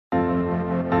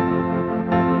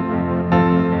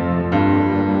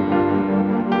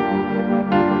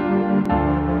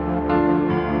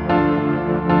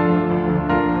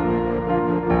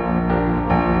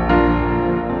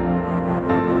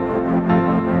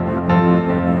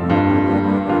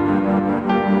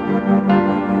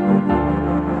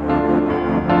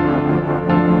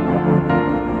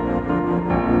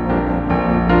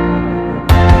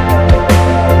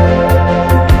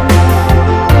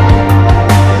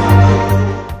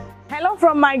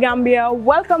from my Gambia,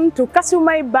 welcome to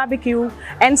Kasumai BBQ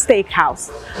and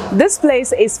Steakhouse. This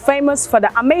place is famous for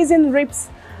the amazing ribs,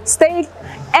 steak,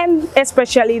 and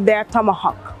especially their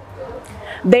tomahawk.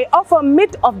 They offer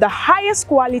meat of the highest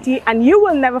quality, and you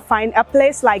will never find a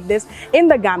place like this in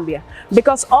the Gambia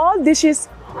because all dishes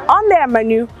on their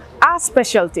menu are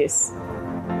specialties.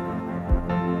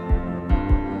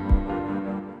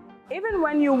 Even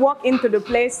when you walk into the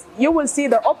place, you will see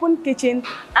the open kitchen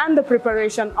and the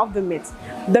preparation of the meats.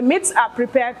 The meats are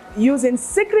prepared using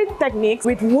secret techniques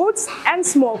with woods and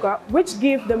smoker, which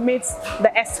give the meats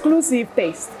the exclusive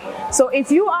taste. So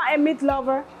if you are a meat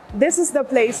lover, this is the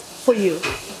place for you.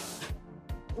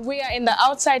 We are in the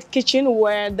outside kitchen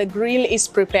where the grill is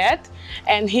prepared,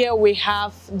 and here we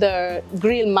have the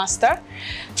grill master.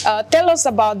 Tell us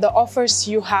about the offers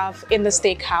you have in the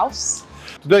steakhouse.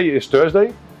 Today is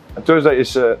Thursday. And Thursday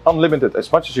is unlimited,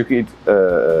 as much as you can eat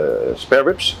spare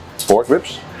ribs, pork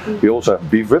ribs. We also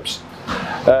have beef ribs.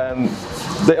 And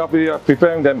we are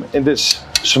preparing them in this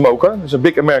smoker. It's a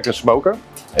big American smoker.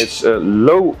 It's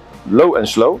low and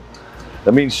slow.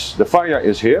 That means the fire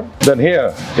is here. Then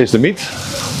here is the meat.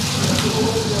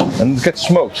 And it gets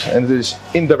smoked, and it is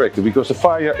indirect because the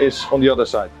fire is on the other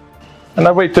side. And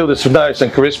I wait till it's nice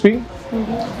and crispy.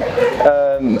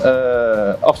 And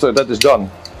after that is done,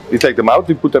 we take them out,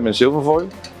 we put them in silver foil.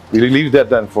 We leave that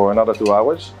then for another 2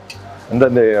 hours. And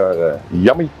then they are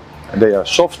yummy, and they are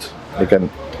soft. You can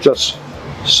just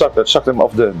suck them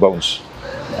off the bones.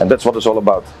 And that's what it's all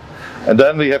about. And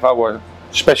then we have our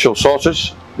special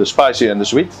sauces, the spicy and the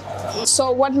sweet.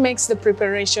 So what makes the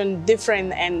preparation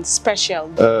different and special?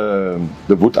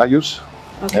 The wood I use,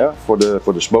 okay, yeah, for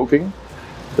the smoking,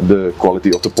 the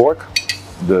quality of the pork,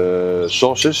 the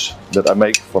sauces that I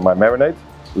make for my marinade.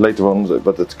 Later on,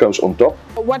 but it goes on top.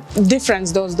 What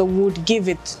difference does the wood give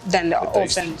it than the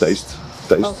oven? Taste.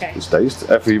 Okay. It's taste.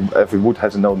 Every wood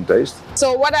has its own taste.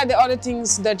 So what are the other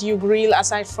things that you grill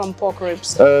aside from pork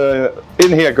ribs?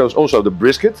 In here goes also the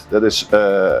brisket. That is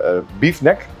beef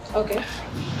neck. Okay.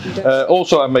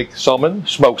 Also I make salmon,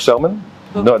 smoked salmon.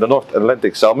 Okay. No, the North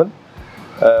Atlantic salmon.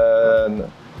 And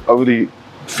only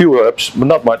few herbs, but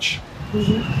not much.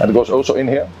 And it goes also in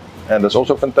here, and that's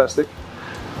also fantastic.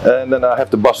 And then I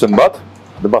have the bust and butt.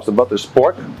 The bust and butt is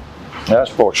pork. Yeah,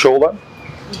 it's pork shoulder.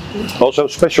 Also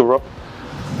special rub.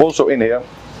 Also in here.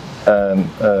 And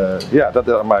yeah, that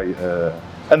are my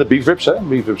and the beef ribs.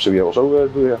 Beef ribs we also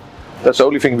do here. That's the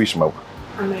only thing we smoke.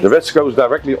 Amazing. The rest goes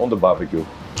directly on the barbecue.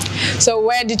 So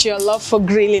where did your love for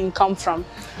grilling come from?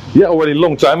 Yeah, already a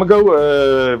long time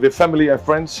ago, with family and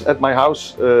friends at my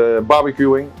house,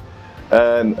 barbecuing.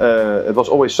 And it was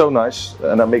always so nice,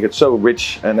 and I make it so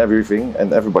rich and everything,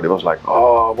 and everybody was like,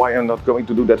 oh, why are you not going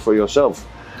to do that for yourself?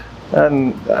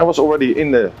 And I was already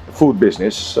in the food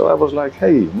business, so I was like,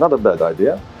 hey, not a bad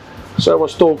idea. So I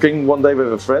was talking one day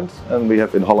with a friend, and we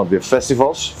have in Holland, we have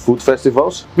festivals, food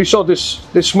festivals. We saw this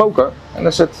smoker, and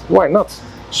I said, why not?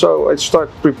 So I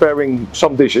started preparing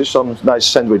some dishes, some nice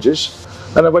sandwiches,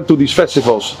 and I went to these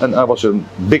festivals, and I was a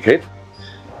big hit,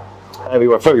 and we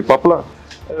were very popular.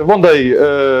 One day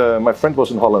my friend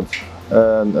was in Holland,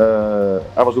 and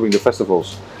I was doing the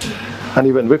festivals, and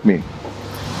he went with me,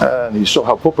 and he saw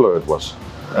how popular it was,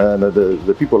 and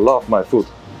the people loved my food.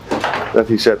 That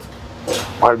he said,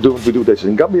 why don't we do this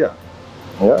in Gambia?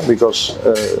 Yeah, because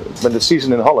when the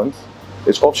season in Holland,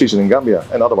 it's off season in Gambia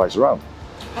and otherwise around.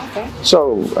 Okay.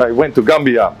 So I went to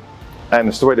Gambia,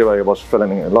 and straight away I was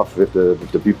falling in love with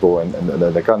the people and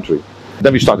the country.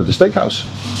 Then we started the steakhouse.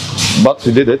 But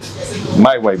we did it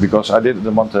my way because I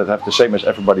didn't want to have the same as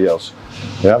everybody else.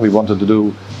 Yeah, we wanted to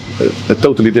do a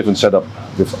totally different setup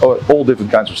with all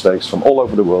different kinds of steaks from all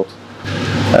over the world.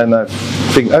 And I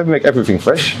think I make everything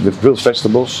fresh with grilled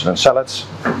vegetables and salads,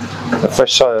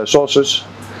 fresh sauces.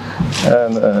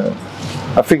 And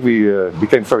I think we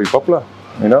became very popular.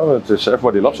 You know,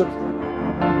 everybody loves it.